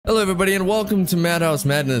Hello everybody and welcome to Madhouse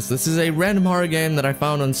Madness. This is a random horror game that I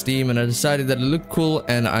found on Steam and I decided that it looked cool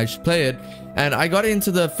and I should play it. And I got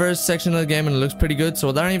into the first section of the game and it looks pretty good. So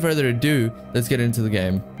without any further ado, let's get into the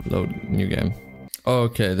game. Load new game.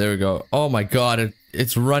 Okay, there we go. Oh my god,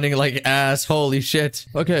 it's running like ass. Holy shit.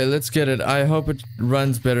 Okay, let's get it. I hope it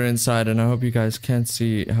runs better inside and I hope you guys can't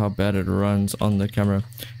see how bad it runs on the camera.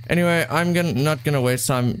 Anyway, I'm not gonna waste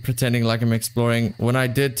time pretending like I'm exploring. When I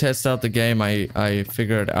did test out the game, I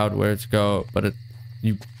figured out where to go, but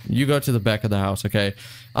you go to the back of the house, okay?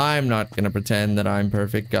 I'm not gonna pretend that I'm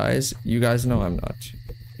perfect, guys. You guys know I'm not.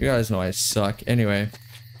 You guys know I suck. Anyway,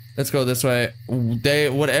 let's go this way.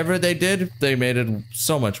 Whatever they did, they made it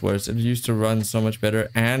so much worse. It used to run so much better,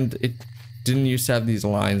 and it didn't used to have these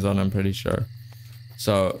lines on, I'm pretty sure.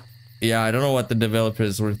 So, yeah, I don't know what the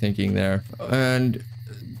developers were thinking there. And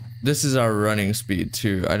this is our running speed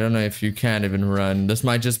too. I don't know if you can't even run. This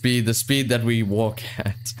might just be the speed that we walk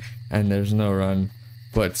at. And there's no run.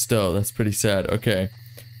 But still, that's pretty sad. Okay.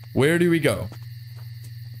 Where do we go?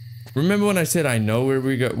 Remember when I said I know where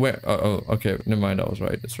we go? Where? Oh, okay. Never mind. I was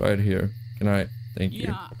right. It's right here. Can I? Thank you.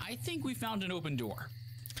 Yeah, I think we found an open door.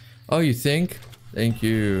 Oh, you think? Thank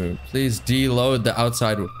you. Please deload the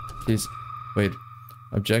outside. Please. Wait.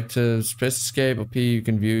 Objectives, press escape or P, you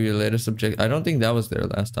can view your latest object. I don't think that was there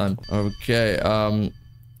last time. Okay,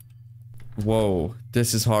 whoa,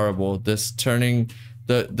 this is horrible. This turning,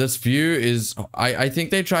 this view is, I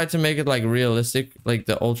think they tried to make it like realistic, like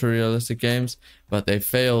the ultra realistic games, but they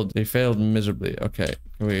failed miserably. Okay,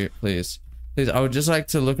 can we, please, I would just like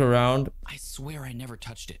to look around. I swear I never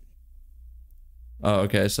touched it. Oh,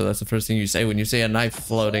 okay, so that's the first thing you say when you see a knife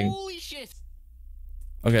floating. Holy shit.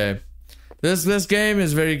 Okay. This game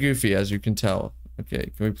is very goofy, as you can tell.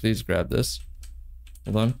 Okay, can we please grab this?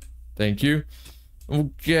 Hold on. Thank you.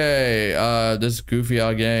 Okay, this goofy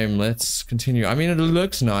game. Let's continue. I mean, it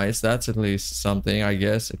looks nice. That's at least something, I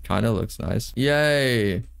guess. It kind of looks nice.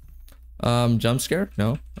 Yay. Jump scare?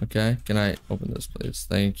 No? Okay. Can I open this, please?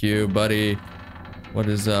 Thank you, buddy. What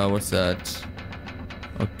is, what's that?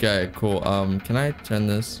 Okay, cool. Can I turn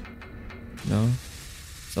this? No?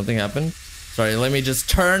 Something happened? Sorry, let me just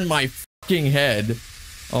turn my head.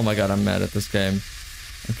 Oh my god, I'm mad at this game.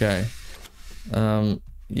 Okay.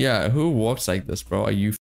 Yeah, who walks like this, bro? Are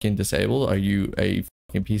you fucking disabled? Are you a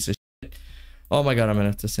fucking piece of shit? Oh my god, I'm gonna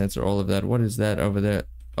have to censor all of that. What is that over there?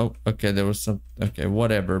 Oh, okay, there was some. Okay,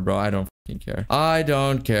 whatever, bro. I don't fucking care. I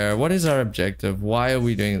don't care. What is our objective? Why are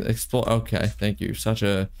we doing this? Explore. Okay, thank you. Such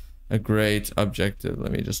a great objective.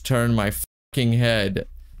 Let me just turn my fucking head.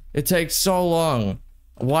 It takes so long.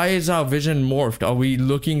 Why is our vision morphed? Are we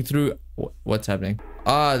looking through? What's happening?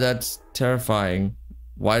 Ah, that's terrifying.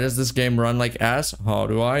 Why does this game run like ass? How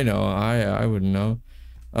do I know? I wouldn't know.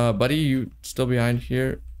 Buddy, you still behind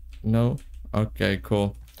here? No? Okay,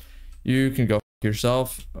 cool. You can go f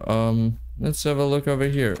yourself. Let's have a look over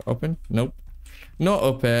here. Open? Nope. No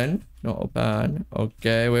open. No open.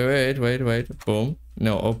 Okay, wait. Boom.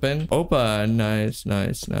 No open. Open. Nice.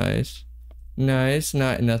 Nice,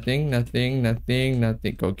 nothing.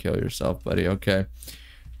 Go kill yourself, buddy. Okay.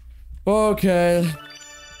 Okay.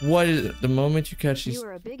 What is it? The moment you catch these? You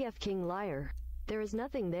are a big F-king liar. There is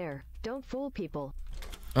nothing there. Don't fool people.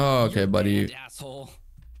 Oh, okay, buddy. You're bad, asshole.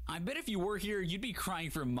 I bet if you were here, you'd be crying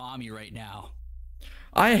for mommy right now.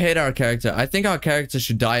 I hate our character. I think our character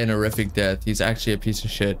should die an horrific death. He's actually a piece of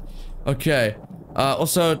shit. Okay.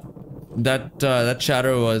 Also, that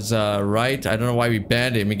chatter was right. I don't know why we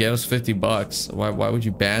banned him. He gave us 50 bucks. Why would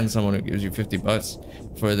you ban someone who gives you 50 bucks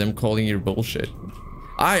for them calling you bullshit?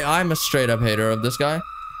 I'm a straight up hater of this guy.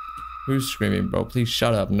 Who's screaming, bro? Please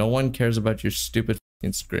shut up. No one cares about your stupid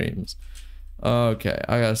fucking screams. Okay,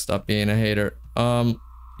 I gotta stop being a hater.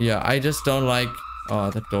 Yeah, I just don't like.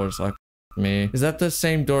 Oh, that door's locked. Me. Is that the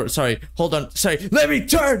same door? Sorry, hold on. Sorry, let me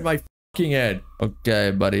turn my fucking head.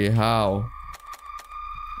 Okay, buddy, how?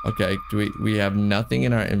 Okay, we have nothing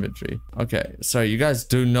in our inventory. Okay, sorry, you guys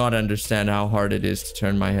do not understand how hard it is to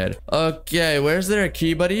turn my head. Okay, where's there a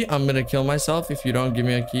key, buddy? I'm gonna kill myself if you don't give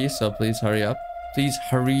me a key, so please hurry up. Please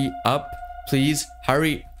hurry up. Please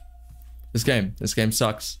hurry. This game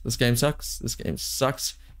sucks. This game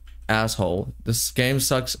sucks. Asshole. This game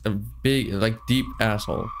sucks a big, like, deep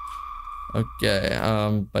asshole. Okay,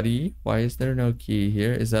 buddy, why is there no key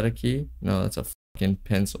here? Is that a key? No, that's a fucking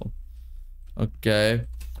pencil. Okay.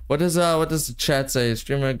 What does the chat say?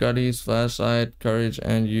 Streamer gotta use flashlight, courage,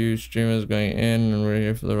 and you streamers going in, and we're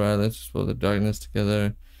here for the ride. Let's explore the darkness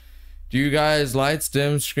together. Do you guys lights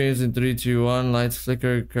dim, screams in 3, 2, 1, lights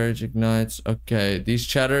flicker, courage ignites. Okay, these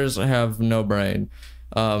chatters have no brain.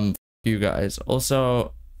 You guys.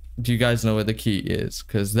 Also, do you guys know where the key is?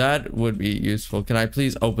 Because that would be useful. Can I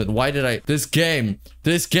please open? Why did I? This game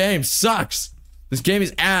sucks. This game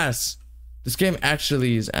is ass. This game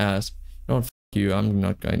actually is ass. You know what? F you. I'm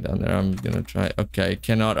not going down there. I'm gonna try. Okay,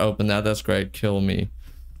 cannot open that. That's great. Kill me,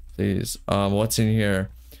 please. What's in here?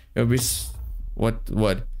 It would be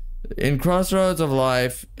what? In crossroads of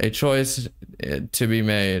life, a choice to be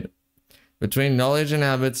made between knowledge and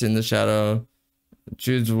habits in the shadow.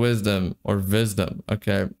 Choose wisdom or wisdom.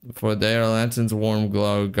 Okay, for there are lanterns warm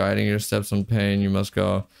glow guiding your steps on pain. You must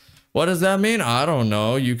go. What does that mean? I don't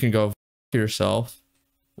know. You can go f yourself.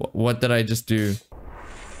 What did I just do?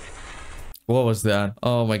 What was that?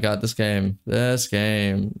 Oh my god, this game.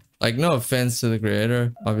 Like, no offense to the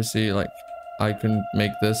creator. Obviously, like, I couldn't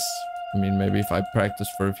make this. I mean, maybe if I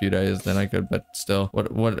practiced for a few days, then I could, but still.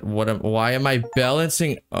 Why am I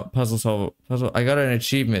balancing? Puzzle. I got an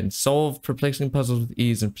achievement. Solve perplexing puzzles with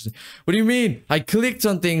ease and precision. What do you mean? I clicked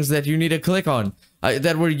on things that you need to click on.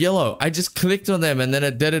 That were yellow. I just clicked on them and then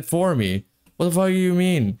it did it for me. What the fuck do you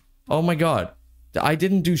mean? Oh my god. I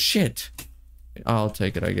didn't do shit. I'll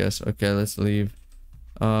take it, I guess. Okay, let's leave.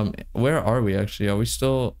 Where are we actually? Are we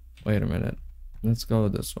still... Wait a minute. Let's go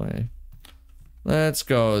this way. Let's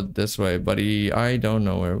go this way, buddy. I don't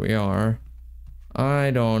know where we are.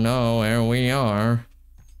 But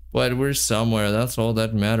we're somewhere. That's all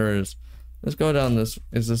that matters. Let's go down this.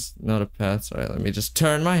 Is this not a path? Sorry, let me just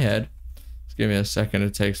turn my head. Just give me a second.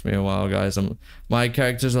 It takes me a while, guys. My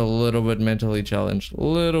character's a little bit mentally challenged. A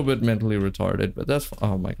little bit mentally retarded, but that's...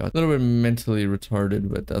 Oh my god. A little bit mentally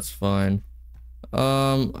retarded, but that's fine.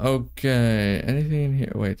 Okay. Anything in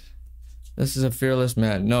here? Wait. This is a fearless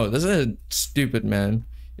man. No, this is a stupid man.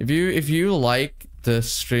 If you like the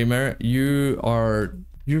streamer, you're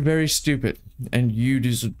very stupid, and you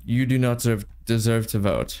do not deserve to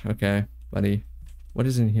vote. Okay, buddy. What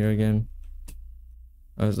is in here again?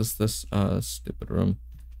 Oh, is this stupid room?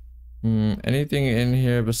 Anything in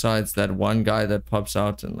here besides that one guy that pops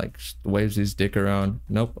out and like waves his dick around?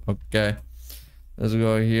 Nope. Okay. Let's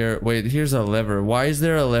go here. Wait, here's a lever. Why is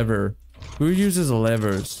there a lever? Who uses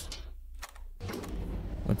levers?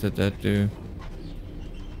 What did that do?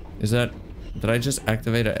 Is that... Did I just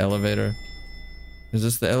activate an elevator? Is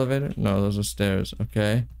this the elevator? No, those are stairs.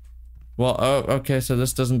 Okay. Well, oh, okay, so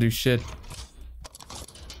this doesn't do shit.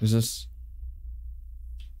 Is this...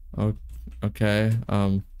 Oh, okay.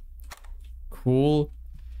 Cool.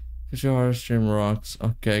 Cause your horror stream rocks.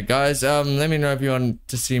 Okay, guys, let me know if you want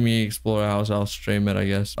to see me explore a house. I'll stream it, I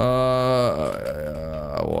guess.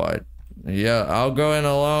 What? Yeah, I'll go in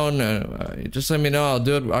alone. Just let me know. I'll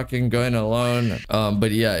do it. I can go in alone.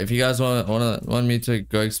 But yeah, if you guys want me to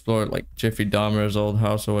go explore like Jeffrey Dahmer's old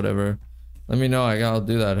house or whatever, let me know. I'll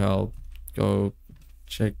do that. I'll go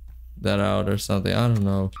check that out or something. I don't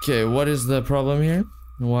know. Okay, what is the problem here?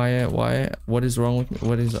 Why? What is wrong with me?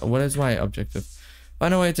 What is my objective?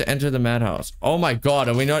 Find a way to enter the madhouse. Oh my god,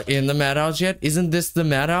 are we not in the madhouse yet? Isn't this the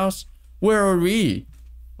madhouse? Where are we?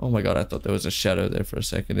 Oh my god, I thought there was a shadow there for a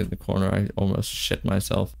second in the corner. I almost shit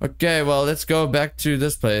myself. Okay, well, let's go back to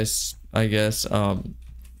this place, I guess.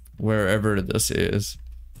 Wherever this is.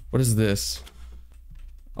 What is this?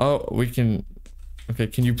 Oh, we can... Okay,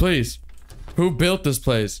 can you please? Who built this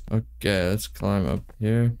place? Okay, let's climb up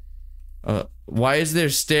here. Why is there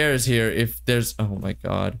stairs here if there's... Oh my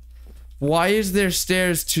god. Why is there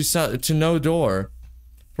stairs to no door?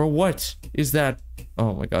 For what is that?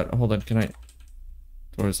 Oh my god, hold on, can I...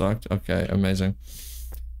 Door is locked. Okay, amazing.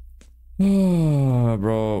 Oh,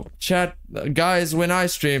 bro. Chat, guys, when I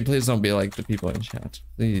stream, please don't be like the people in chat.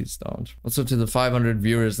 Please don't. What's up to the 500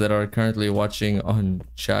 viewers that are currently watching on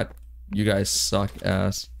chat? You guys suck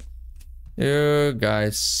ass. You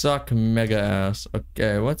guys suck mega ass.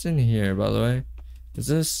 Okay, what's in here, by the way? Is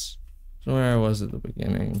this where I was at the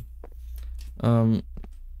beginning? Oh,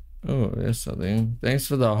 there's something. Thanks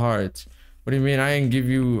for the heart. What do you mean? I ain't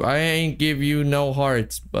give you no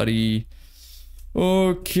hearts, buddy.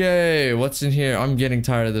 Okay, what's in here? I'm getting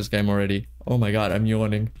tired of this game already. Oh my god, I'm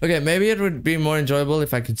yawning. Okay, maybe it would be more enjoyable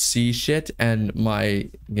if I could see shit and my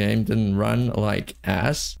game didn't run like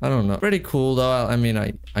ass. I don't know. Pretty cool though. I mean,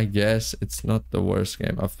 I guess it's not the worst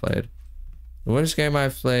game I've played. The worst game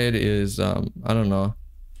I've played is, I don't know.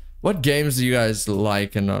 What games do you guys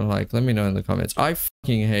like and not like? Let me know in the comments. I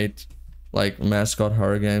fucking hate like mascot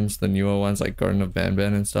horror games, the newer ones like Garden of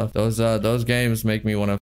Banban and stuff. Those games make me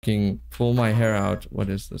want to fucking pull my hair out. What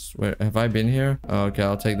is this? Where have I been here? Oh, okay,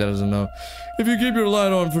 I'll take that as a no. If you keep your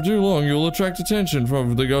light on for too long, you'll attract attention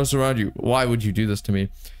from the ghosts around you. Why would you do this to me?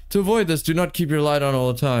 To avoid this, do not keep your light on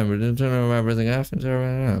all the time. But turn around everything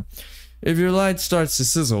after. If your light starts to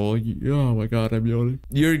sizzle, oh my god, I'm yawning.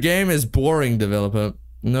 Your game is boring, developer.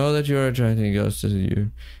 Know that you are attracting ghosts to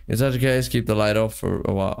you. In such a case, keep the light off for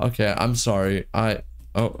a while. Okay, I'm sorry. Oh,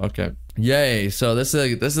 okay. Yay. So this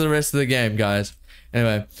is the rest of the game, guys.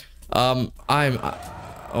 Anyway,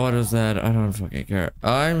 what is that? I don't fucking care.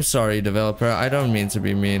 I'm sorry, developer. I don't mean to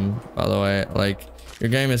be mean, by the way. Like, your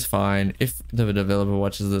game is fine. If the developer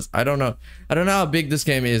watches this, I don't know how big this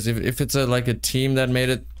game is. If it's like a team that made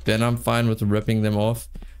it, then I'm fine with ripping them off.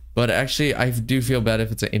 But actually, I do feel bad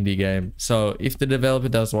if it's an indie game. So if the developer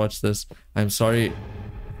does watch this, I'm sorry.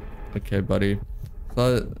 Okay, buddy.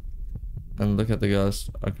 And look at the ghost.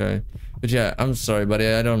 Okay. But yeah, I'm sorry, buddy.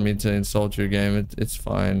 I don't mean to insult your game. It's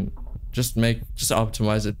fine. Just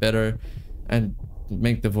optimize it better and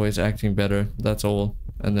make the voice acting better. That's all.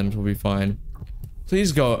 And then it'll be fine.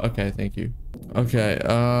 Please go. Okay, thank you. Okay,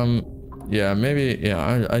 yeah, maybe,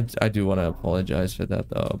 yeah, I do want to apologize for that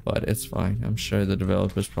though, but it's fine. I'm sure the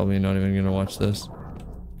developer's probably not even gonna watch this.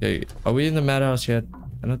 Okay, are we in the madhouse yet?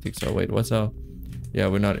 I don't think so. Wait, what's up? Yeah,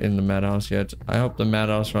 we're not in the madhouse yet. I hope the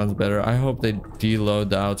madhouse runs better. I hope they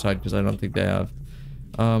deload the outside because I don't think they have.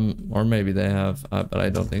 Or maybe they have, but I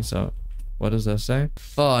don't think so. What does that say?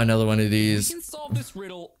 Oh, another one of these. If we can solve this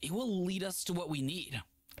riddle, it will lead us to what we need.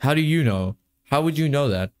 How do you know? How would you know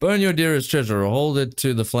that? Burn your dearest treasure, hold it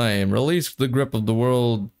to the flame, release the grip of the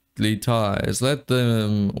worldly ties, let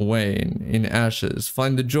them wane in ashes,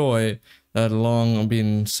 find the joy that long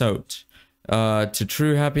been soaked. To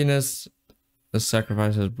true happiness, the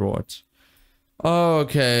sacrifice has brought.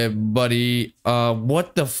 Okay, buddy,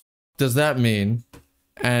 what the f does that mean?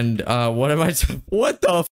 And, what am I what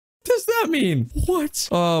the f does that mean? What?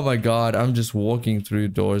 Oh my god, I'm just walking through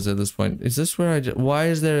doors at this point. Is this where why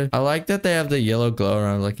is there? I like that they have the yellow glow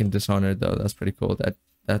around like in Dishonored though. That's pretty cool.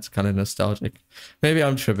 That's kind of nostalgic. Maybe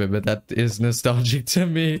I'm tripping, but that is nostalgic to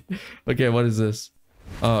me. Okay, what is this?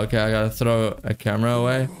 Oh, okay, I gotta throw a camera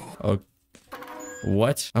away. Oh,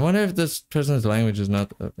 what? I wonder if this person's language is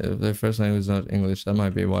not, if their first language is not English. That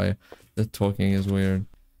might be why the talking is weird.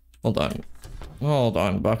 Hold on,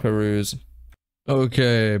 buckaroos.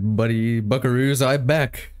 Okay, buddy, buckaroos, I'm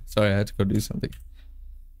back. Sorry, I had to go do something.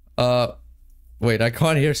 Wait, I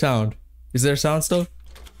can't hear sound. Is there sound still?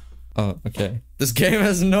 Oh, okay. This game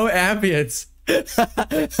has no ambience.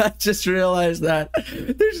 I just realized that.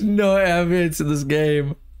 There's no ambience in this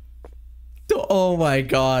game. Oh my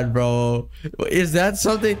god, bro. Is that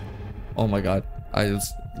something? Oh my god. I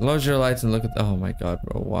just close your lights and look at. Oh my god,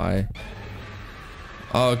 bro. Why?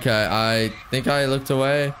 Okay, I think I looked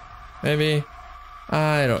away. Maybe.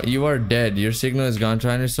 I don't. You are dead. Your signal is gone.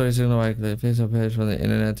 Try and restore your signal like the Facebook page from the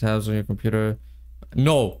internet tabs on your computer.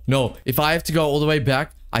 No. If I have to go all the way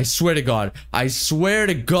back, I swear to God. I swear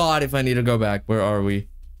to God if I need to go back. Where are we?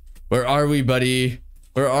 Where are we, buddy?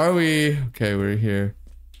 Where are we? Okay, we're here.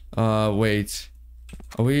 Wait.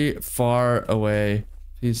 Are we far away?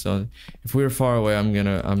 Please don't. If we're far away, I'm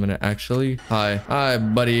gonna actually. Hi,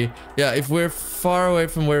 buddy. Yeah, if we're far away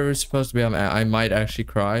from where we're supposed to be, I might actually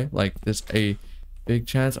cry. Like, there's a big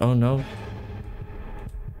chance. Oh no.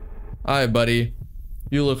 Hi, buddy.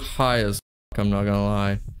 You look high as f, I'm not gonna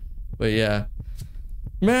lie. But yeah.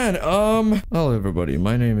 Man, hello everybody.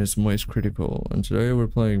 My name is Moist Critical, and today we're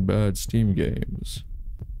playing bad Steam games.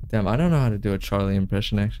 Damn, I don't know how to do a Charlie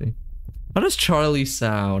impression actually. How does Charlie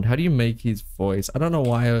sound? How do you make his voice? I don't know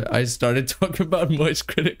why I started talking about Moist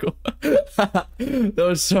Critical. That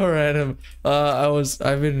was so random.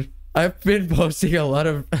 I've been posting a lot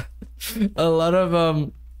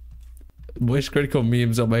of Moist Critical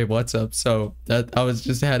memes on my WhatsApp, so that I was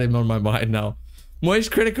just had him on my mind now.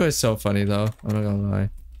 Moist Critical is so funny though. I'm not gonna lie.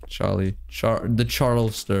 Charlie, the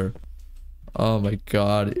Charlester. Oh my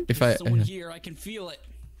god. If someone here, I can feel it.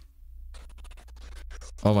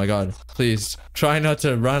 Oh my god, please try not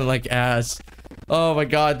to run like ass. Oh my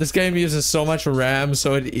god, this game uses so much RAM,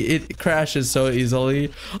 so it crashes so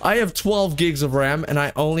easily. I have 12 gigs of RAM and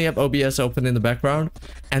I only have OBS open in the background,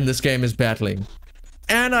 and this game is battling.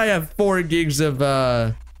 And I have 4 gigs of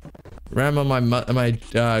RAM on my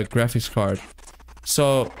graphics card.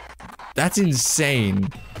 So that's insane.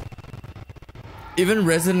 Even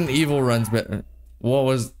Resident Evil runs better. What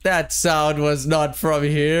was that? Sound was not from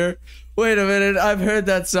here. Wait a minute, I've heard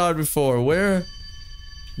that sound before. Where?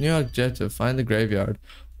 New objective, find the graveyard.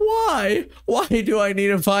 Why? Why do I need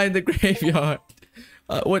to find the graveyard?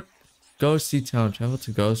 What? Ghosty town, travel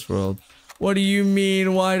to Ghost World. What do you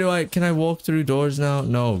mean? Why do can I walk through doors now?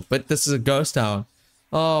 No, but this is a ghost town.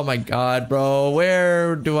 Oh my god, bro.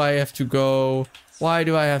 Where do I have to go? Why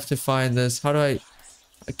do I have to find this? How do I...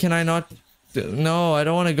 Can I not... No, I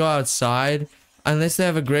don't want to go outside. Unless they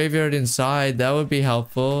have a graveyard inside, that would be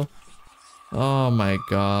helpful. Oh my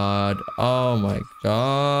god. Oh my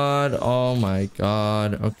god. Oh my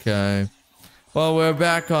god. Okay. Well, we're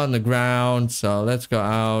back on the ground, so let's go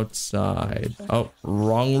outside. Oh,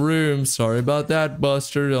 wrong room. Sorry about that,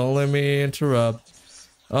 Buster. Don't let me interrupt.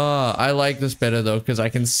 I like this better though, because I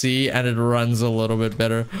can see and it runs a little bit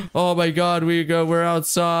better. Oh my god, we're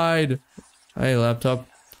outside. Hey, laptop.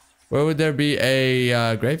 Where would there be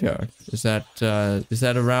a graveyard? Is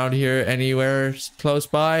that around here anywhere close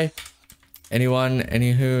by? Anyone,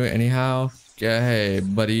 anywho, anyhow? Yeah, hey,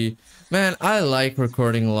 buddy. Man, I like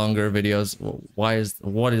recording longer videos.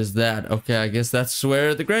 What is that? Okay, I guess that's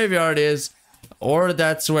where the graveyard is. Or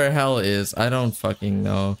that's where hell is. I don't fucking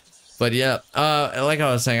know. But yeah, like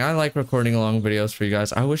I was saying, I like recording long videos for you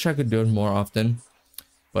guys. I wish I could do it more often.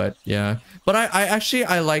 But yeah. But I actually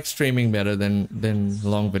like streaming better than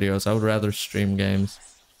long videos. I would rather stream games.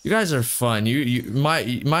 You guys are fun.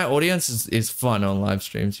 My audience is fun on live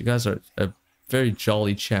streams. You guys are a very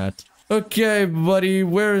jolly chat. Okay, buddy,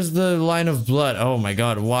 where is the line of blood? Oh my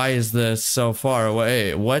god, why is this so far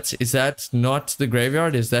away? What? Is that not the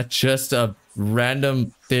graveyard? Is that just a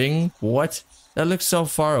random thing? What? That looks so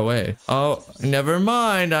far away. Oh, never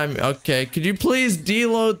mind. Okay. Could you please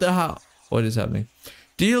deload the house? What is happening?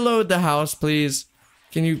 Deload the house, please.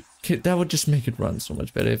 That would just make it run so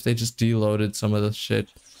much better if they just deloaded some of the shit.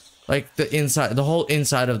 Like the whole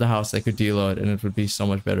inside of the house they could deload and it would be so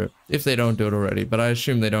much better if they don't do it already. But I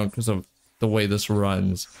assume they don't because of the way this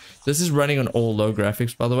runs. This is running on all low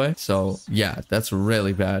graphics, by the way. So yeah, that's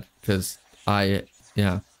really bad because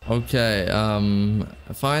yeah. Okay,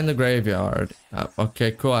 find the graveyard.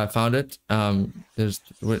 Okay, cool, I found it. There's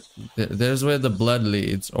where the blood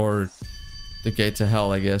leads, or the gate to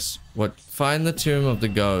hell, I guess. Find the tomb of the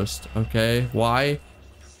ghost. Okay, why?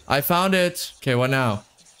 I found it. Okay, what now?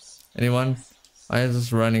 Anyone? Why is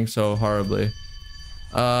this running so horribly?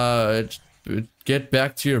 Get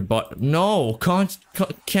back to your body. No,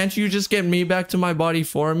 can't you just get me back to my body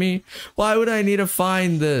for me? Why would I need to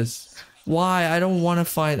find this? Why? I don't want to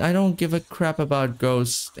find. I don't give a crap about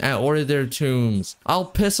ghosts or their tombs. I'll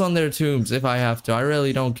piss on their tombs if I have to. I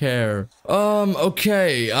really don't care.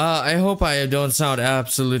 Okay. I hope I don't sound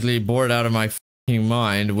absolutely bored out of my fucking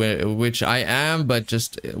mind, which I am, but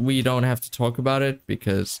just we don't have to talk about it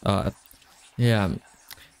because, yeah.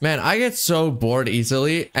 Man, I get so bored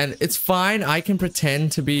easily, and it's fine. I can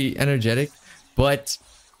pretend to be energetic, but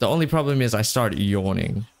the only problem is I start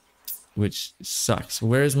yawning, which sucks.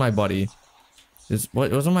 Where is my buddy?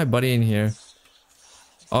 Wasn't my buddy in here?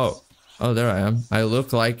 Oh, there I am. I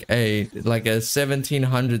look like a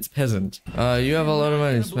 1700s peasant. You have a lot of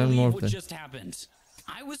money. Spend more. What just happened?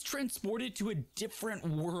 I was transported to a different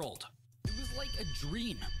world. It was like a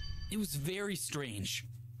dream. It was very strange,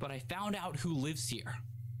 but I found out who lives here.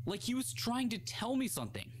 Like he was trying to tell me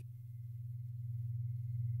something.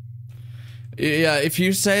 Yeah, if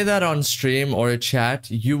you say that on stream or a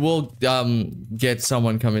chat, you will get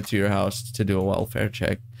someone coming to your house to do a welfare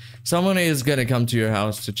check. Someone is gonna come to your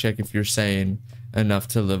house to check if you're sane enough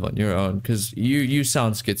to live on your own, because you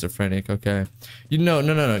sound schizophrenic. Okay, no,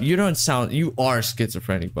 you don't sound. You are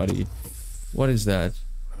schizophrenic, buddy. What is that?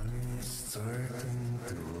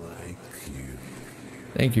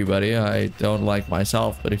 Thank you, buddy. I don't like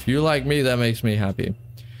myself, but if you like me, that makes me happy.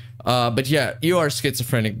 But yeah, you are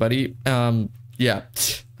schizophrenic, buddy. Yeah.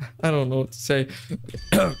 I don't know what to say.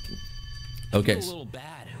 Okay. I feel a little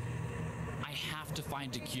bad. I have to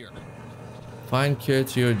find a cure. Find cure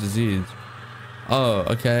to your disease. Oh,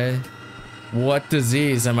 okay. What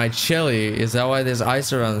disease? Am I chilly? Is that why there's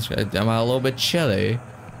ice around this? Am I a little bit chilly?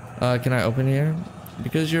 Can I open here?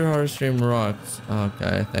 Because your horror stream rocks.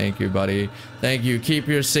 Okay, thank you, buddy. Thank you. Keep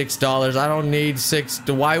your $6. I don't need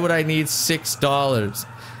why would I need $6?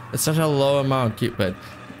 It's such a low amount. But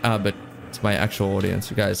it's my actual audience.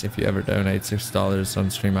 You guys, if you ever donate $6 on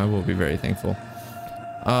stream, I will be very thankful.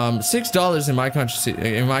 $6 in my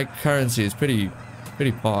currency is pretty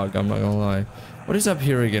pog, I'm not gonna lie. What is up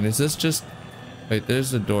here again? Is this just... Wait, there's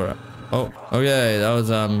the door. Oh, okay, that was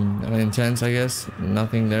intense, I guess.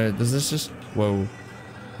 Nothing there. Does this just... Whoa.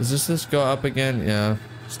 Does this just go up again? Yeah.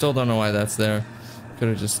 Still don't know why that's there. Could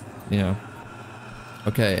have just, you know.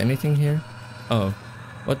 Okay, anything here? Oh.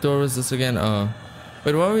 What door was this again? Oh.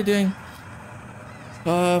 Wait, what are we doing?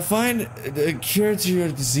 Find a cure to your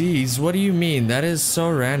disease. What do you mean? That is so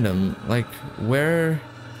random. Like, where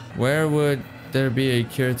would there be a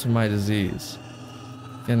cure to my disease?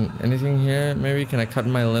 Anything here? Maybe can I cut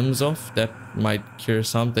my limbs off? That might cure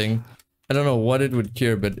something. I don't know what it would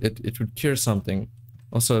cure, but it would cure something.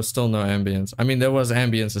 Also, still no ambience. I mean, there was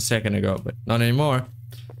ambience a second ago, but not anymore.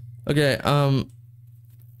 Okay,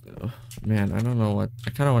 Man, I don't know what. I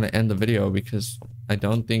kind of want to end the video because I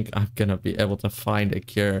don't think I'm gonna be able to find a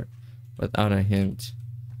cure without a hint.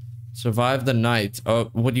 Survive the night. Oh,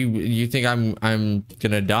 what do you think I'm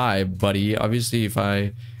gonna die, buddy? Obviously, if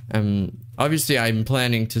I am, obviously I'm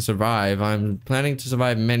planning to survive. I'm planning to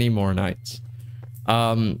survive many more nights.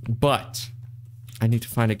 But I need to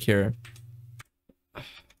find a cure.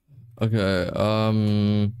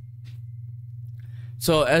 Okay.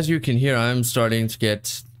 So as you can hear, I'm starting to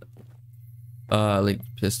get like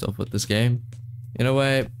pissed off with this game in a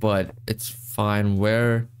way, but it's fine.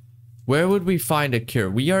 Where would we find a cure?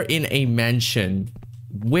 We are in a mansion.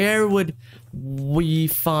 Where would we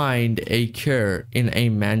find a cure in a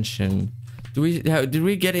mansion? Did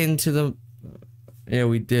we get into the? Yeah,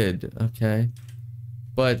 we did. Okay,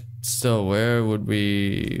 but still, where would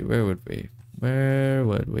we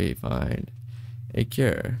find a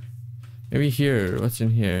cure? Maybe here. What's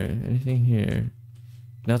in here? Anything here?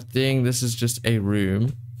 Nothing. This is just a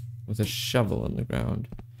room with a shovel on the ground.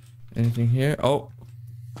 Anything here? Oh,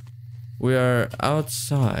 we are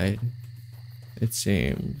outside, it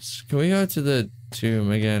seems. Can we go to the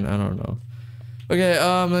tomb again? I don't know. Okay,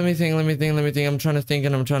 let me think. I'm trying to think,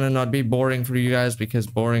 and I'm trying to not be boring for you guys, because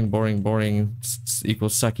boring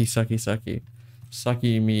equals sucky. Suck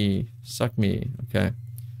me. Okay.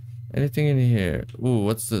 Anything in here? Ooh,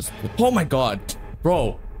 what's this? Oh my god!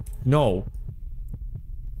 Bro! No.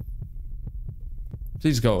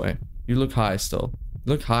 Please go away. You look high still.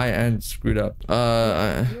 You look high and screwed up.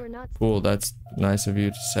 Cool, that's nice of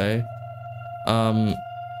you to say.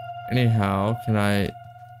 Anyhow, can I...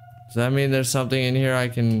 Does that mean there's something in here I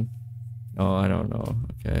can... Oh, I don't know.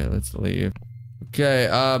 Okay, let's leave. Okay,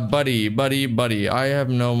 buddy. I have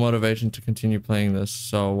no motivation to continue playing this,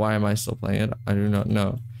 so why am I still playing it? I do not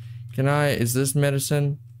know. Can I... Is this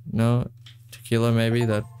medicine? No? Tequila, maybe?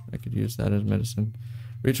 That I could use that as medicine.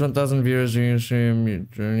 Reach 1,000 viewers during your stream. Your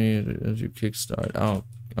journey as you kickstart. Oh,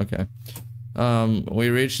 okay. We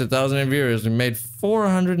reached 1,000 viewers. We made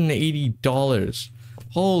 $480.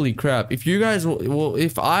 Holy crap. If you guys... Well,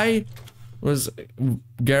 if I was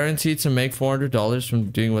guaranteed to make $400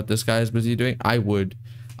 from doing what this guy is busy doing, I would.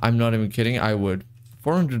 I'm not even kidding. I would.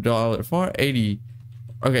 $400. $480.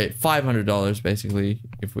 Okay, $500 basically,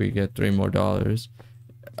 if we get $3 more.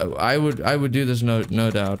 I would do this,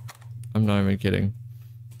 no doubt. I'm not even kidding.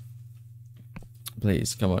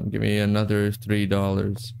 Please, come on, give me another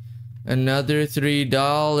 $3. Another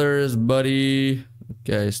 $3, buddy.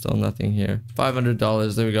 Okay, still nothing here.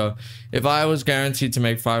 $500, there we go. If I was guaranteed to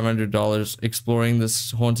make $500 exploring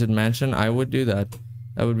this haunted mansion, I would do that.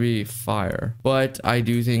 That would be fire. But I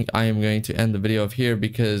do think I am going to end the video off here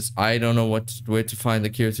because I don't know where to find the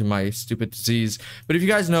cure to my stupid disease. But if you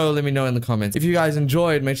guys know, let me know in the comments. If you guys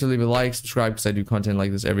enjoyed, make sure to leave a like, subscribe, because I do content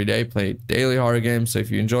like this every day. Play daily horror games. So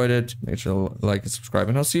if you enjoyed it, make sure to like and subscribe.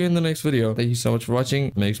 And I'll see you in the next video. Thank you so much for watching.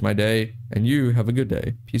 It makes my day. And you have a good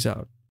day. Peace out.